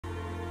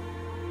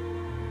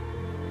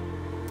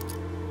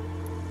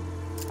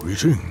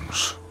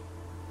Greetings.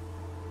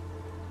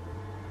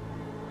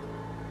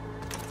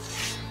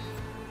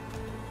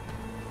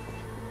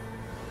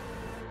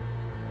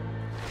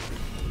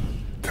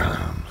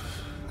 Damn.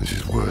 This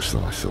is worse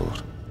than I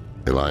thought.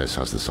 Elias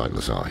has the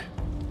sightless eye.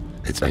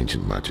 It's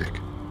ancient magic.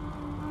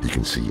 He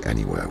can see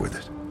anywhere with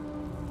it.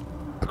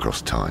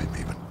 Across time,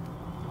 even.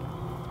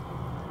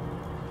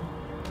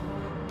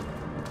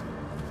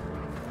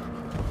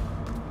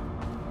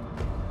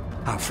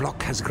 Our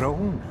flock has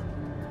grown.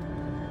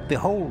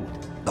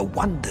 Behold the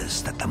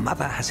wonders that the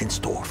Mother has in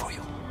store for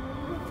you.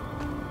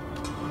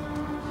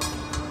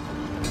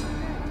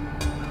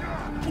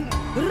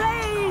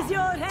 Raise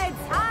your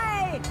heads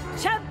high,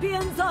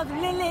 champions of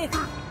Lilith!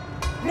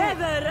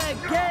 Never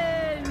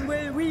again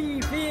will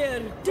we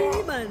fear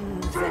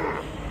demons!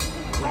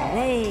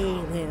 They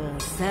will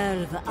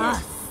serve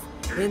us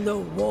in the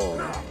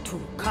war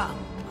to come.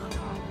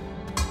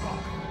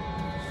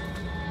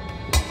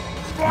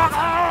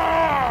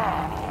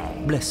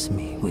 Bless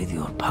me with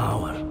your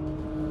power,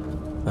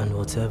 and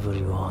whatever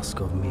you ask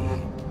of me,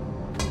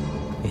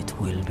 it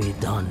will be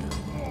done.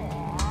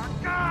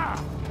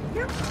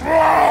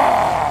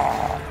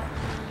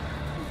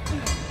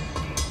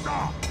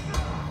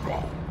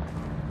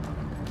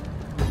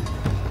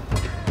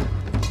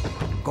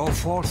 Go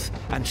forth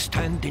and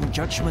stand in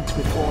judgment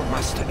before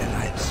Master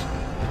Elias.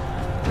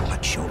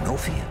 But show no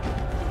fear,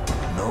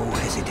 no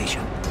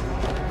hesitation.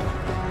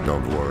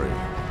 Don't worry.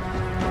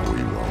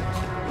 We won't.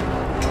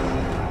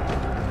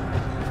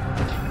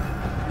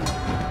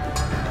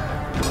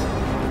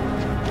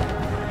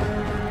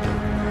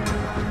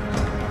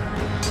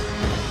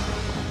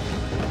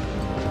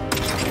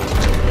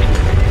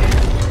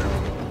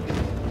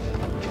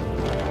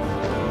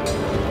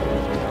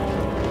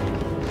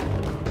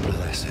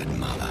 Blessed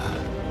Mother,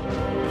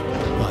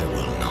 I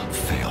will not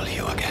fail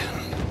you again.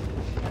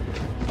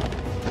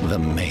 The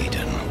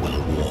maiden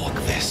will walk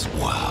this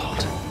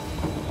world.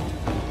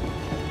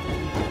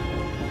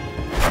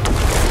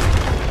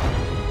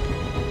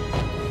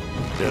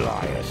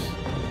 Elias.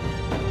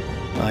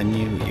 I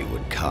knew you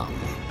would come,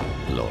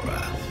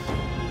 Laura.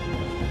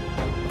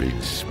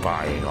 Been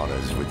spying on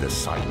us with the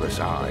sightless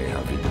eye,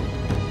 have you?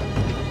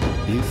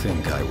 You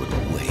think I would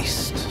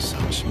waste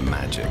such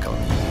magic on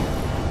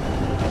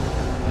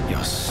you?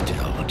 You're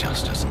still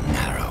just as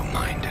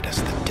narrow-minded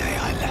as the day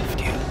I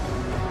left you.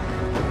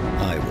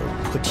 I will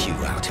put you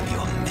out of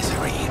your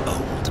misery,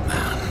 old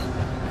man.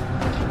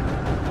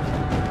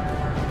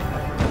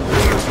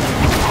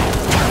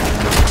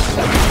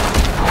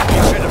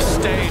 You should have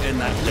stayed in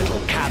that little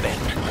cabin,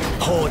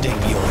 hoarding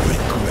your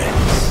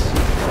regrets.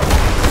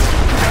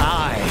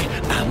 I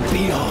am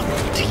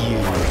beyond you.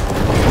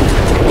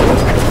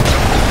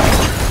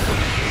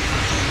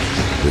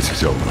 This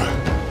is over.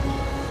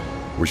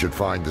 We should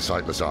find the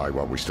sightless eye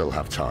while we still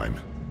have time.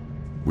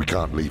 We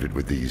can't leave it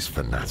with these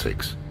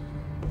fanatics.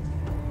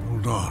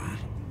 Hold on.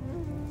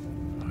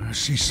 I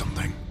see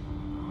something.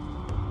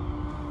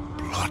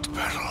 Blood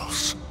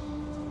petals.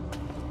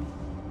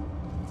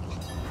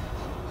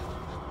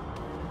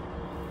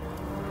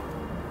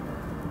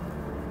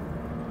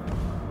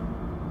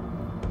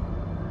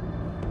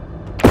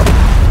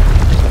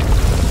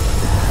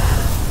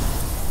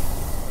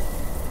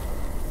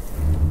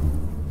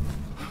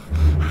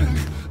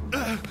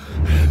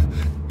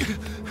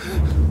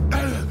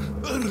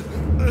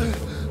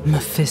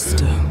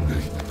 Mephisto,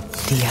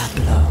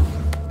 Diablo,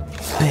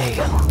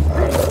 Baal.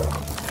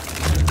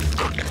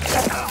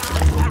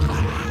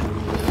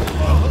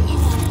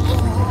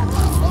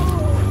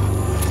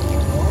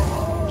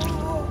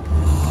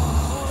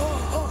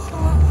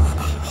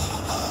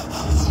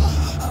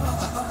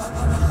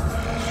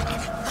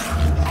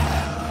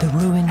 The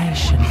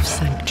ruination of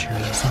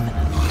Sanctuary is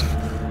imminent,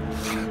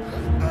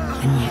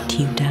 and yet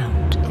you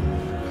doubt.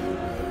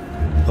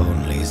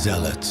 Only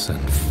zealots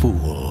and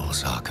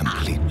fools are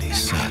completely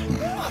certain,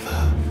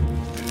 Mother.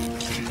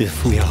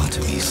 If we are to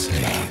be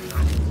saved,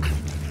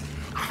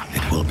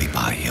 it will be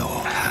by your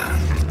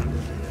hand.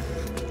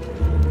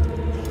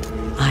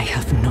 I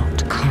have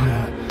not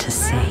come to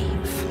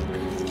save,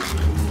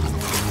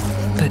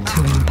 but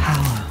to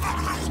empower.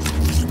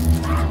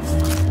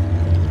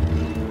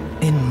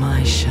 In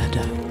my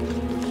shadow,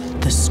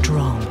 the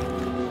strong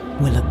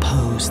will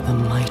oppose the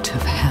might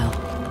of hell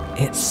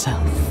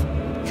itself.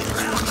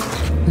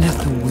 Let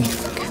the weak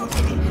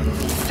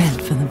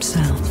fend for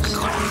themselves.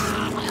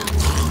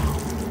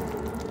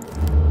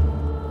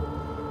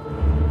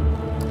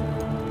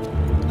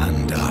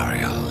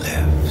 Andariel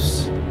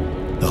lives.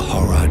 The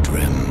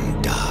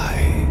Horadrim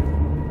die.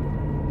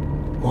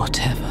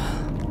 Whatever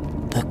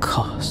the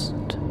cost.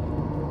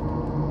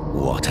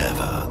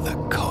 Whatever the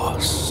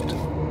cost.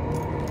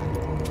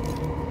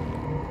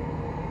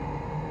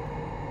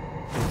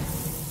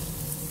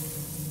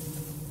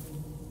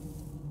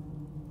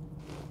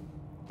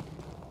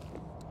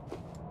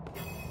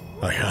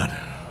 I had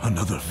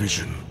another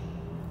vision.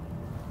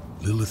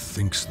 Lilith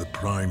thinks the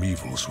prime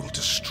evils will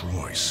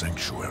destroy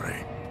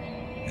Sanctuary,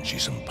 and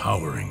she's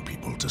empowering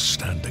people to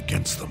stand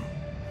against them.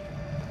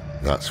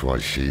 That's why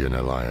she and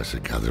Elias are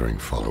gathering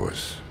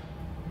followers.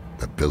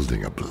 They're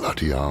building a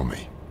bloody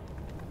army.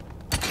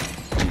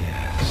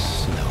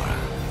 Yes, Nora.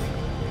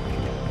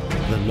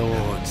 The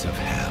Lords of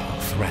Hell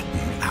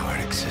threaten our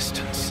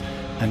existence,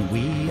 and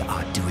we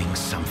are doing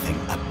something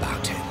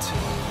about it.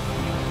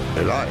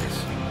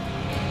 Elias,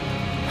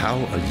 how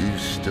are you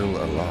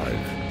still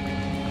alive?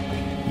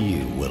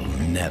 You will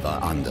never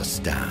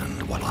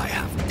understand what I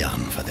have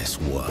done for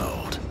this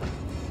world.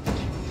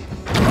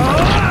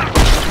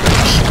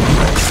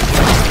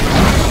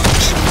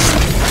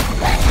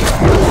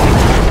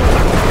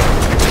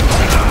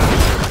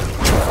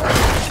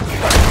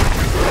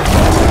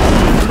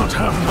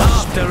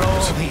 After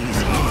all these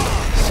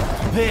years,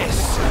 this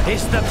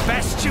is the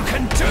best you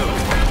can do!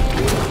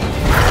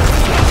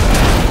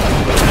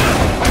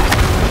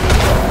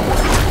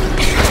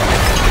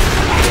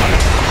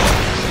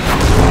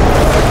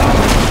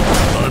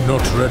 I'm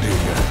not ready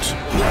yet.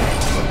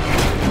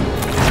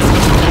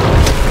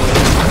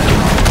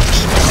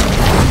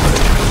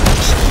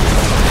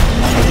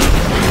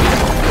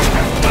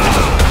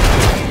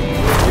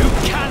 You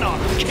cannot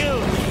kill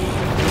me!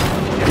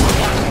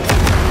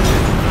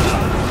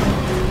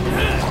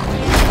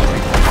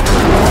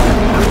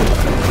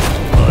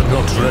 I'm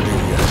not ready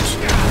yet.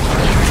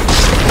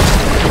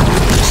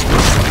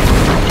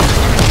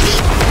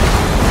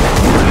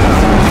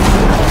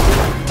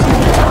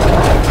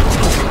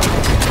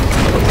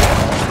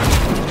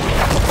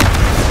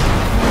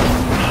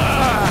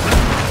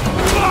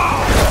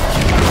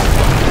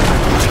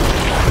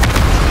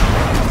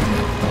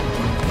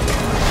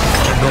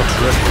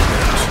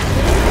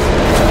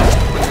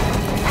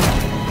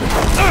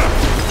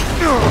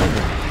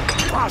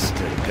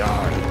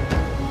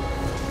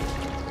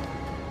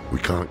 We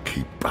can't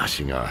keep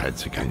bashing our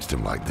heads against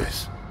him like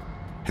this.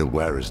 He'll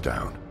wear us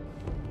down.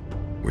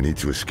 We need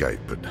to escape,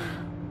 but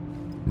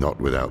not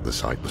without the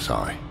sightless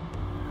eye.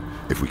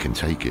 If we can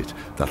take it,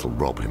 that'll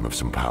rob him of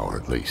some power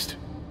at least.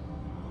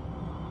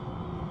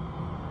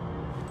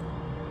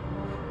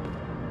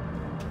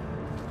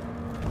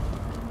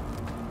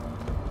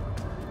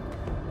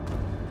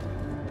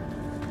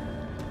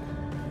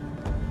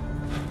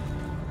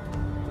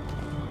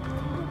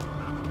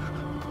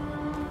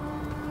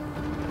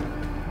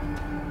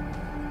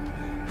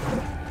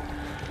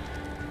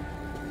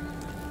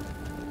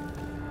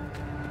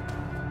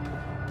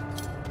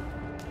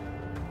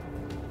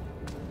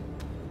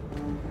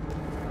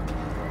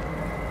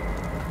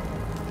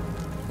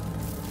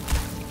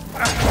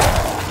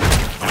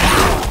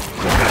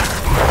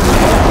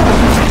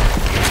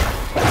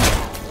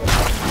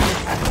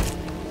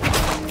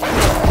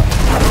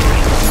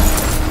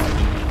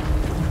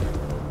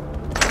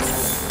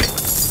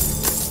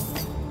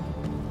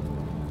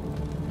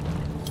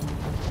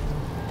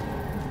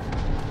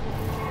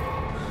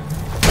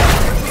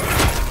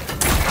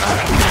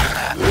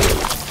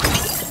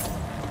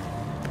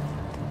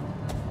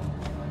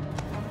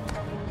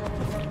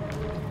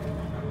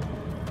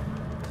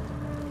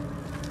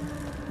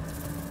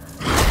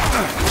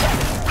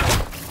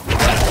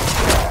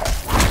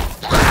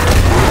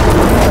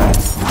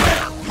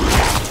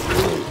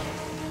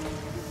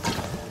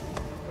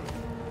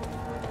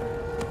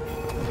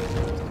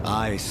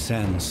 I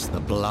sense the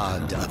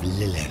blood of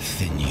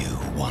Lilith in you,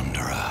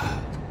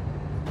 Wanderer.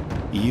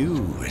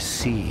 You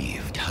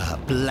received her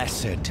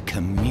blessed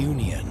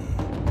communion.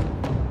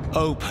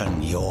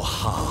 Open your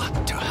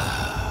heart to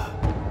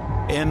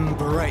her.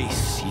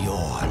 Embrace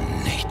your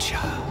nature.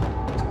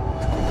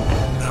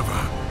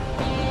 Never.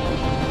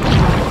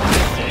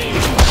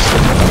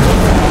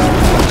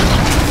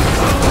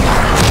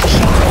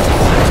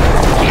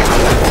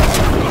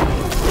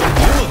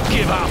 You'll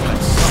give up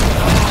at some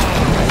point.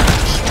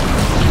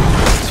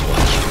 That's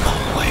what you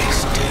always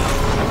do.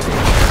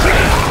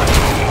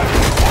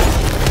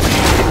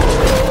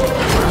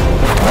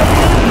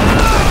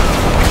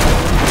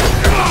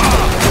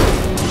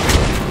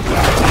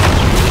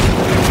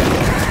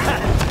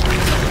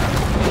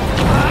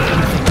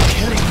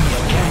 Killing me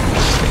again.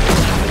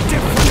 A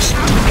different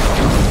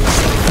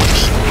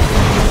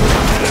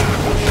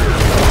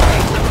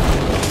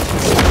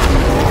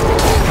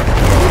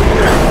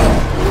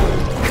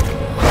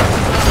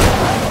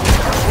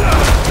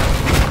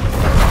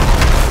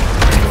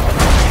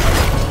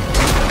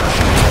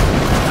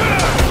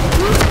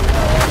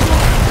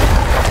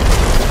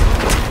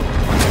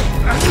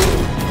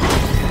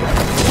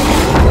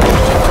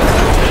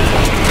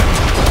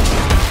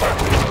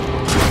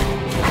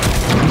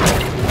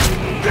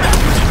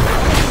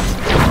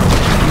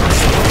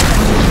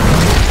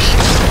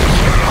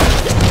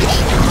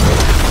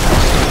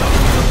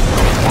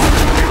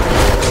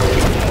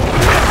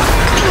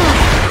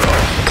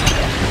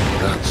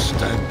That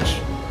stench.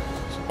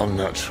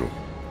 Unnatural.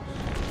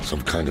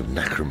 Some kind of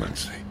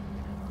necromancy.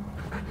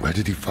 Where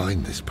did he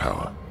find this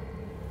power?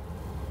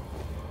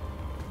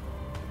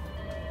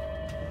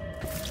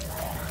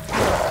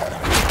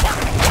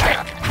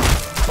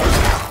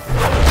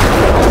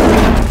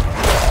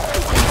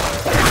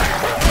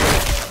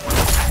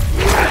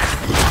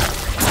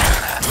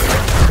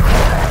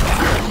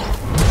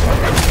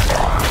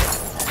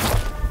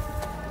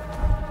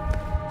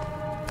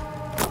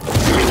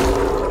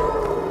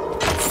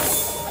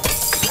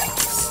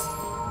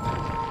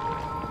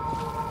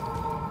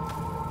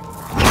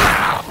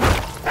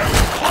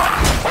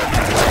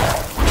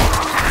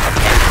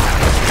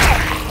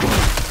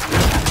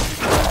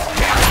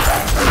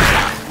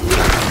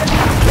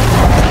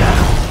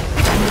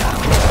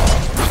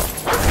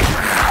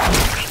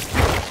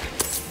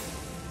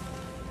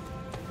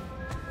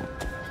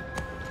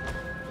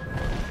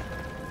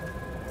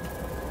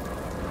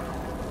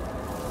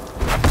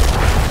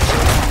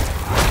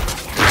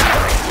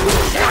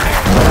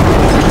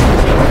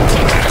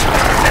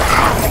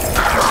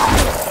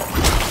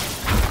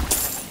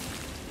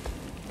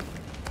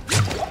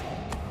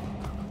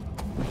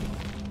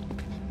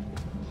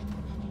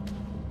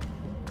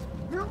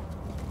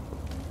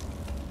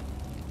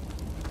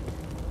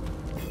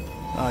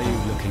 Are you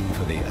looking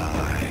for the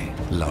eye,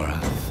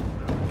 Lorath?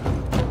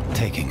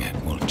 Taking it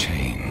will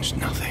change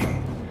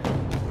nothing.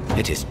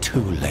 It is too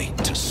late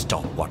to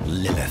stop what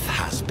Lilith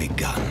has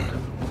begun.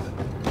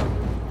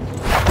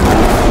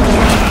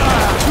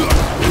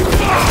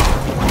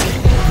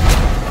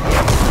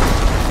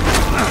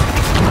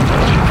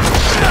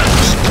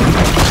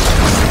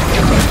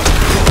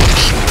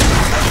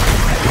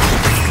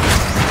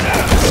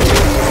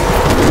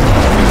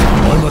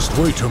 I must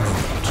wait a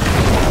moment.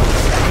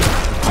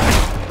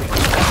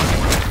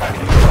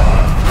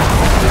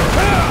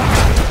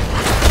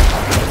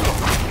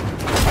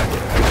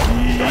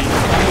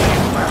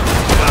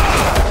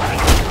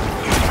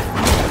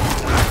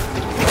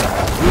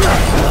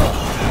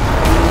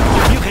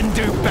 You can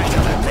do better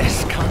than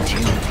this, can't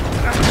you?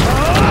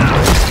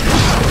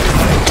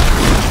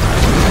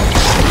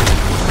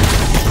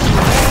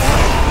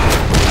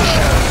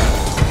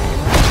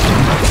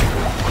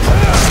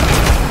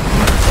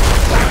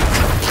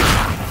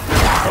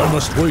 I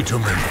must wait a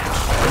minute.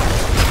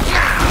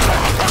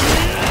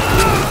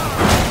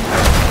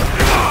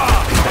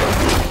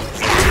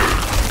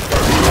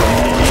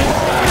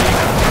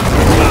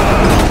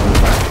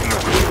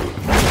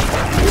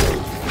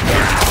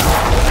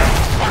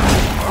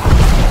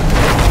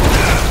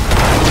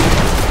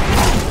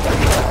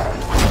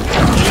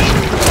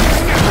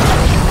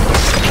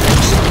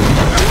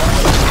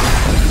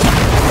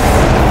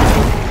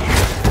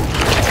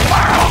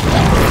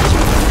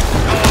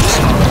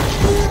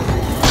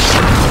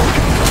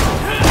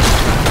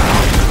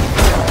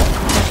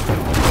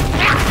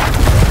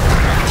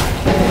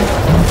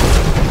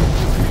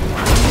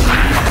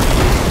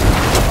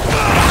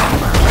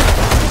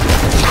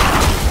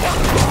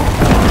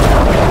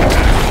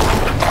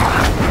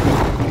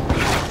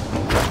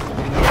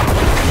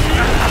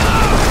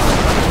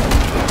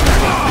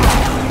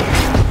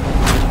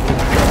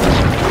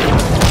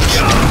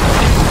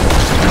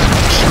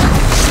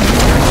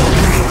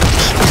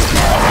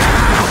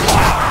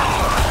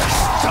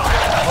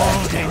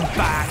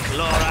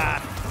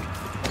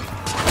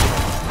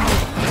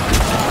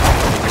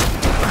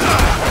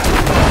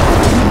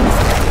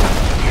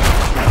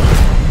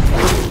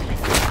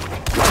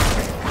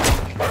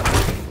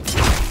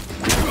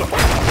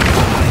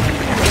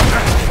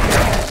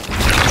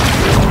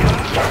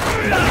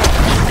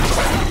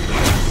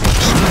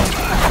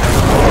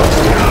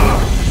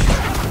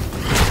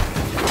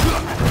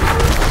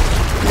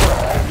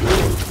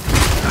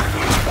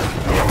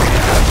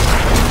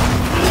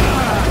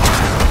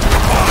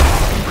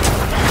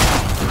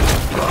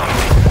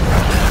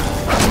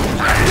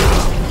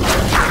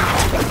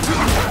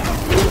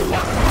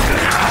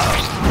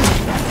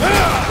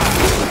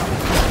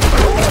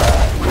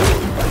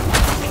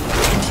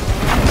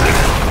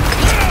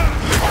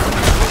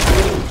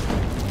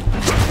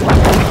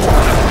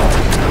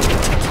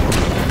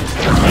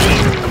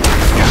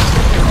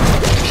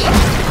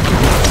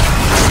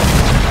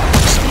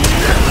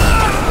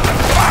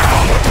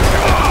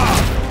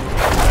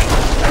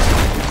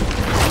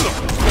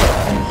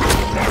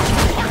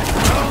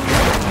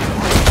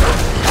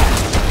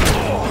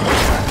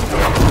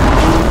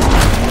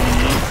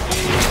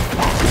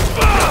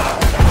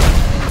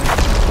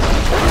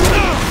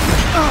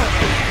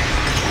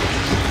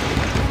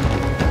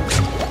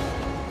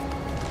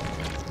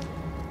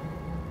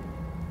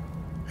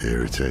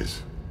 Here it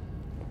is.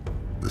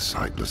 The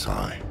Sightless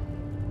Eye.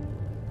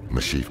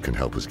 Mashif can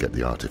help us get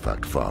the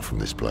artifact far from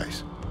this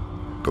place.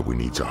 But we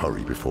need to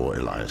hurry before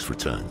Elias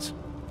returns.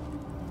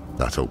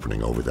 That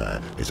opening over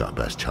there is our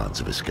best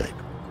chance of escape.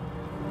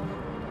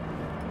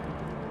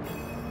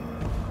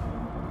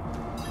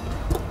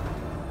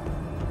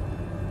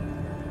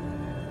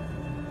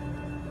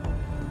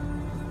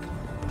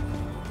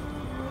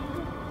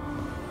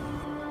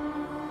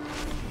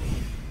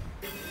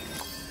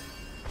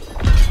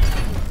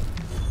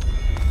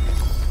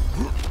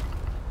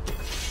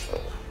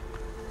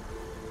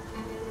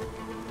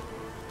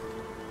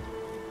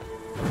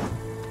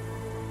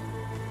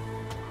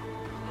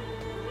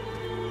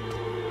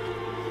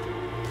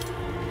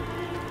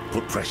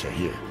 Put pressure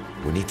here.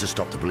 We need to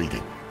stop the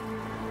bleeding.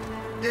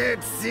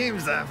 It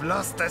seems I've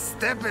lost a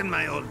step in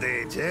my old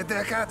age, eh,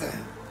 Dakata?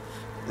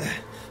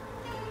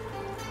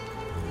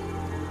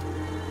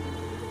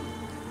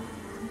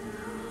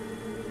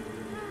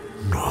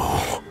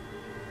 No.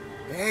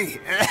 Hey,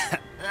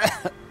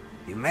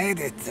 you made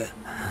it.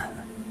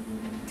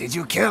 Did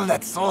you kill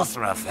that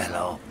sorcerer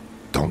fellow?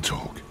 Don't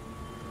talk.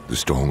 The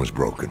storm was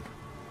broken.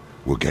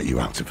 We'll get you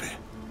out of here.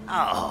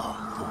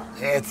 Oh,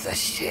 it's a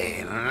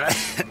shame.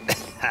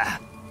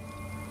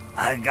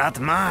 I got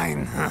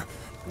mine.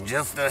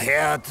 Just a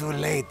hair too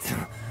late.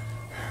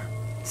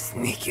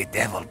 Sneaky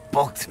devil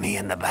poked me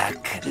in the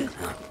back.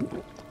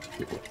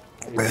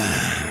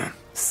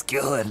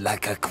 Skewered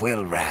like a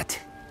quill rat.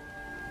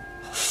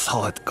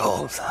 So it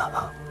goes.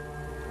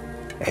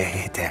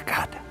 Hey,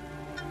 Deckard.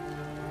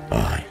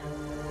 Aye.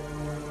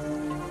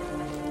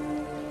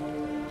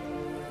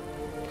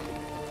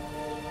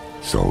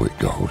 So it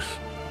goes.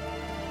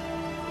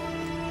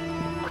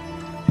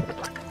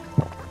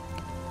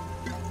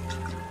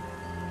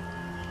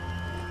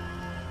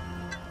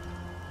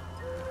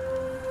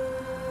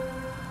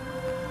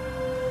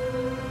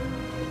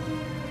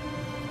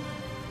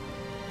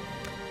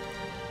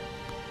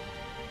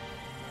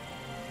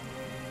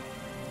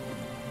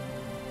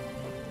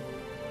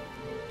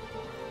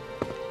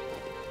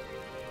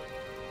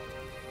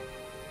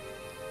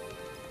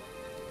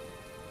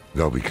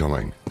 They'll be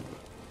coming.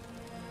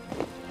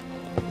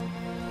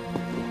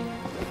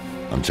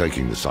 I'm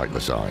taking the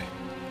Sightless Eye.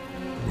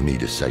 We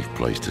need a safe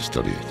place to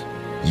study it.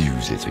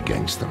 Use it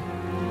against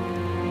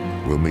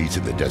them. We'll meet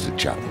at the Desert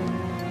Chapel.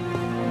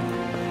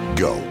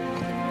 Go.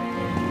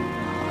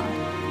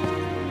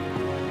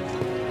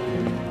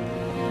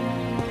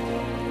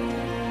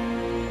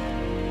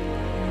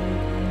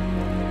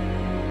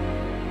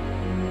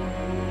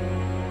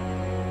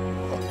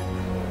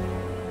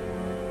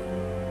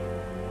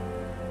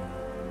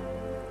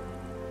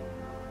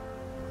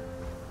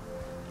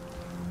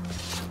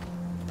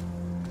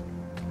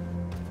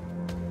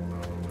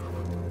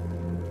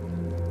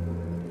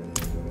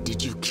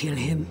 Did you kill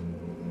him?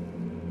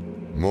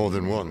 More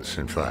than once,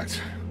 in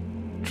fact.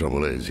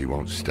 Trouble is, he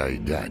won't stay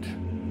dead.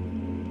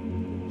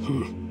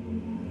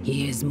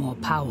 He is more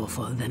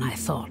powerful than I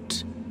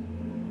thought.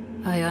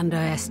 I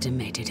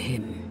underestimated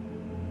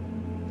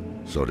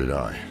him. So did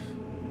I.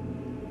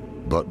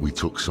 But we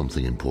took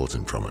something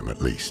important from him,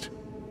 at least.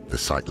 The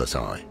Sightless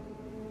Eye.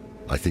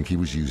 I think he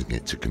was using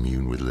it to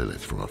commune with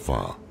Lilith from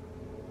afar.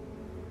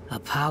 A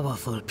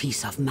powerful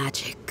piece of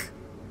magic.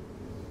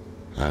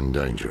 And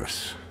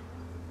dangerous.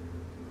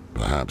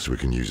 Perhaps we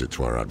can use it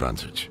to our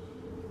advantage.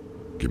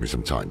 Give me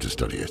some time to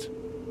study it.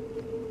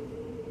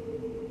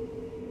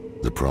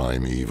 The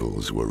prime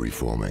evils were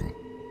reforming.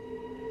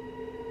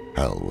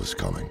 Hell was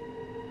coming.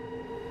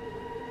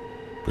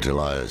 But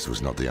Elias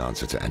was not the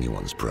answer to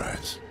anyone's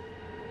prayers.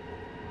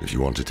 If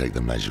you want to take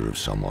the measure of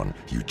someone,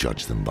 you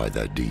judge them by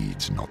their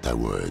deeds, not their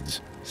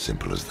words.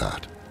 Simple as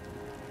that.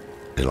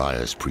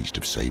 Elias preached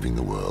of saving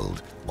the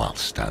world while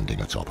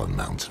standing atop a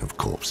mountain of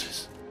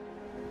corpses.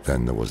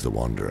 Then there was the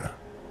Wanderer.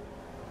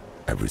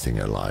 Everything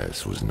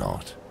Elias was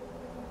not.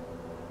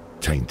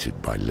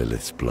 Tainted by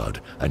Lilith's blood,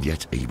 and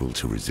yet able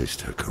to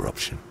resist her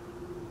corruption.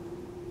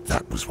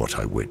 That was what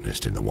I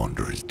witnessed in the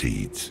Wanderer's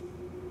deeds.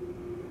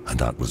 And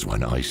that was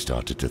when I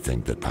started to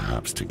think that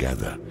perhaps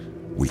together,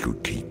 we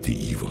could keep the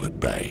evil at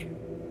bay.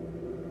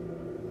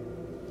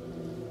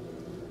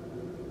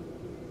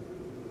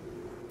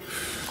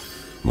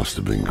 Must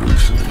have been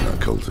gruesome in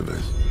that cult of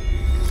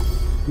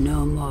his.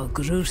 No more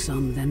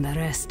gruesome than the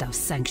rest of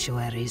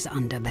Sanctuary's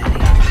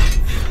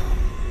underbelly.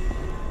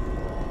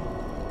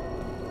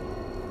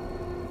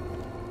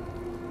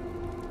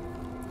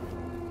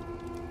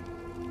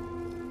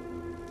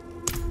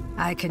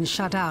 I can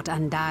shut out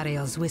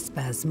Andario's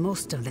whispers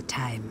most of the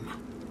time,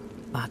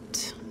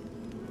 but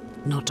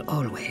not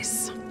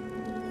always.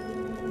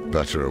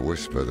 Better a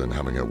whisper than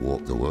having her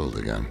walk the world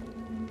again.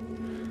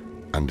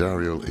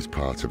 Andariel is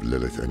part of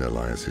Lilith and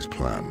Elias's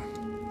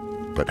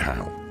plan. But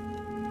how?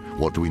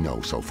 What do we know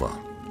so far?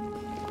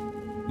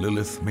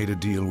 Lilith made a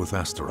deal with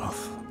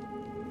Astaroth.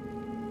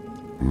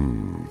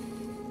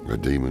 A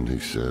demon who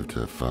served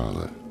her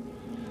father.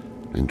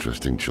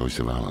 Interesting choice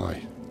of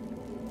ally.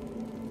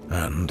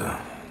 And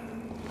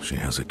she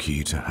has a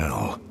key to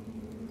Hell.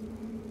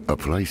 A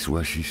place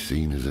where she's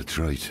seen as a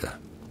traitor.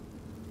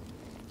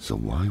 So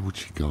why would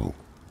she go?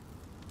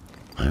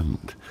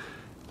 And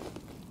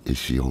is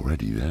she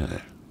already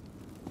there?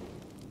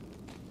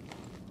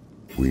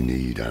 We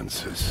need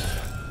answers.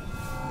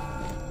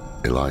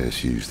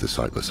 Elias used the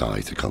Sightless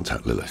Eye to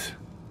contact Lilith.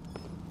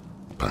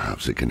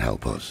 Perhaps it can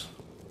help us.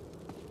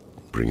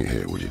 Bring it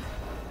here, will you?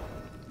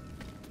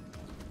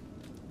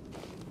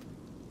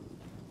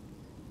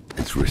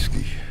 It's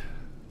risky,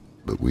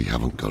 but we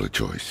haven't got a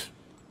choice.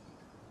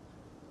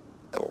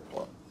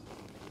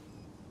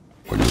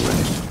 When you're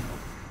ready,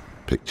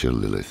 picture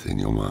Lilith in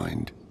your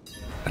mind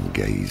and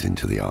gaze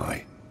into the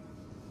eye.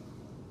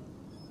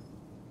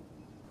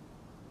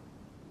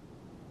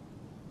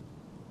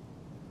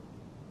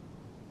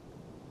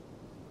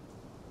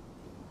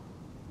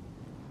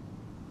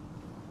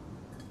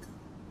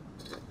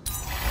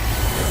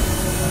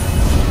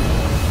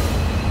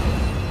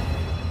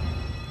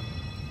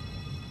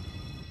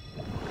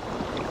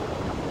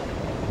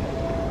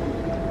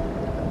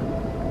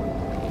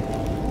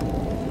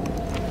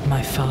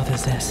 My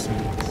father's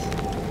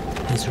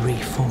essence is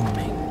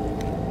reforming.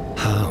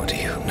 How do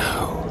you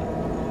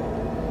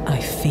know? I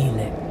feel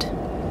it.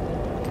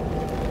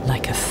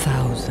 Like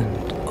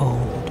 1,000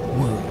 old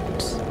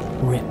wounds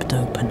ripped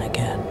open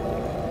again.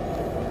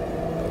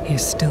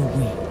 He's still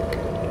weak.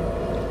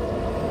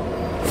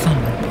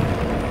 Vulnerable.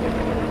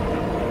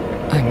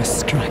 I must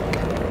strike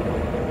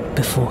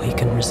before he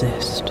can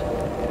resist.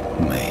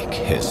 Make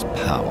his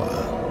power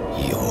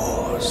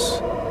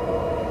yours.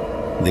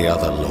 The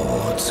other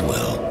lords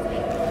will.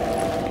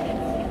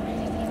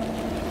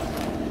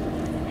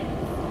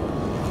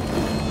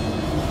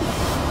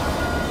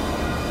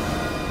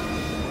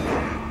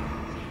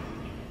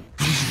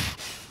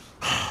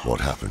 What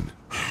happened?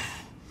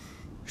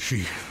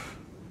 She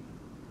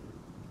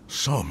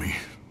saw me.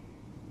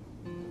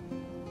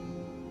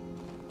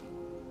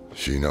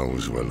 She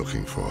knows we're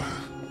looking for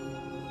her.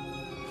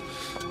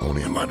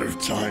 Only a matter of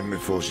time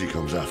before she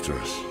comes after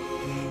us.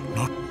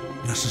 Not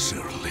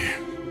necessarily.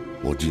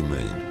 What do you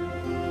mean?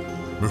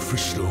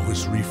 Mephisto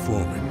is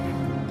reforming.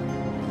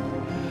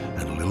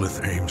 And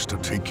Lilith aims to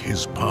take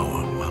his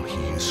power while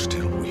he is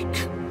still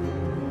weak.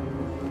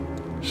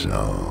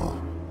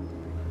 So,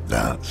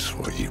 that's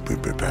what you've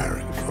been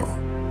preparing for.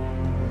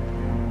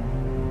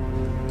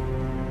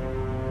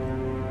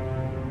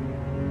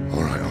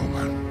 All right, old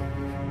man.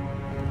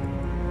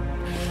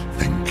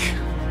 Think.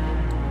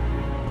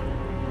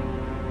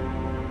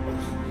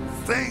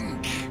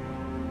 Think!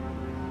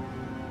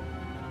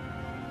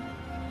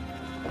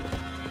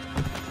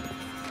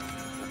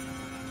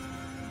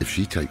 If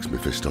she takes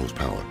Mephisto's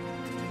power,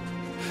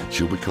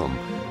 she'll become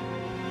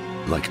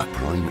like a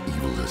prime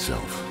evil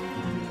herself.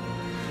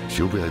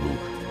 She'll be able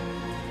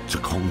to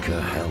conquer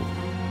hell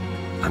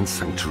and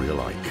sanctuary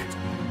alike.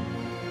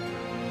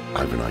 I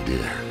have an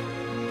idea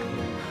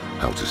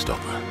how to stop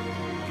her.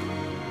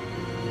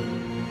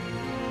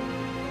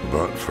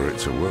 But for it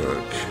to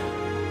work,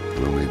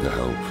 we'll need the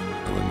help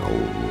of an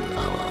old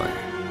ally.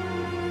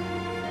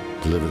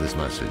 Deliver this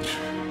message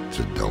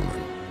to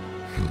Doman.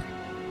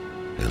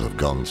 He'll have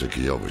gone to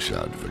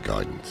Kyovashad for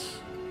guidance.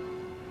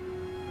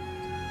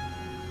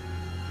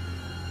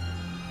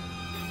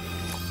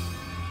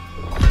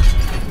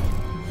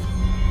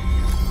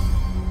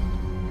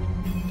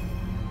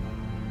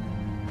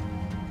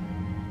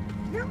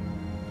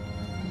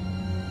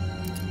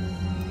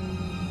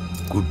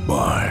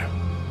 Goodbye.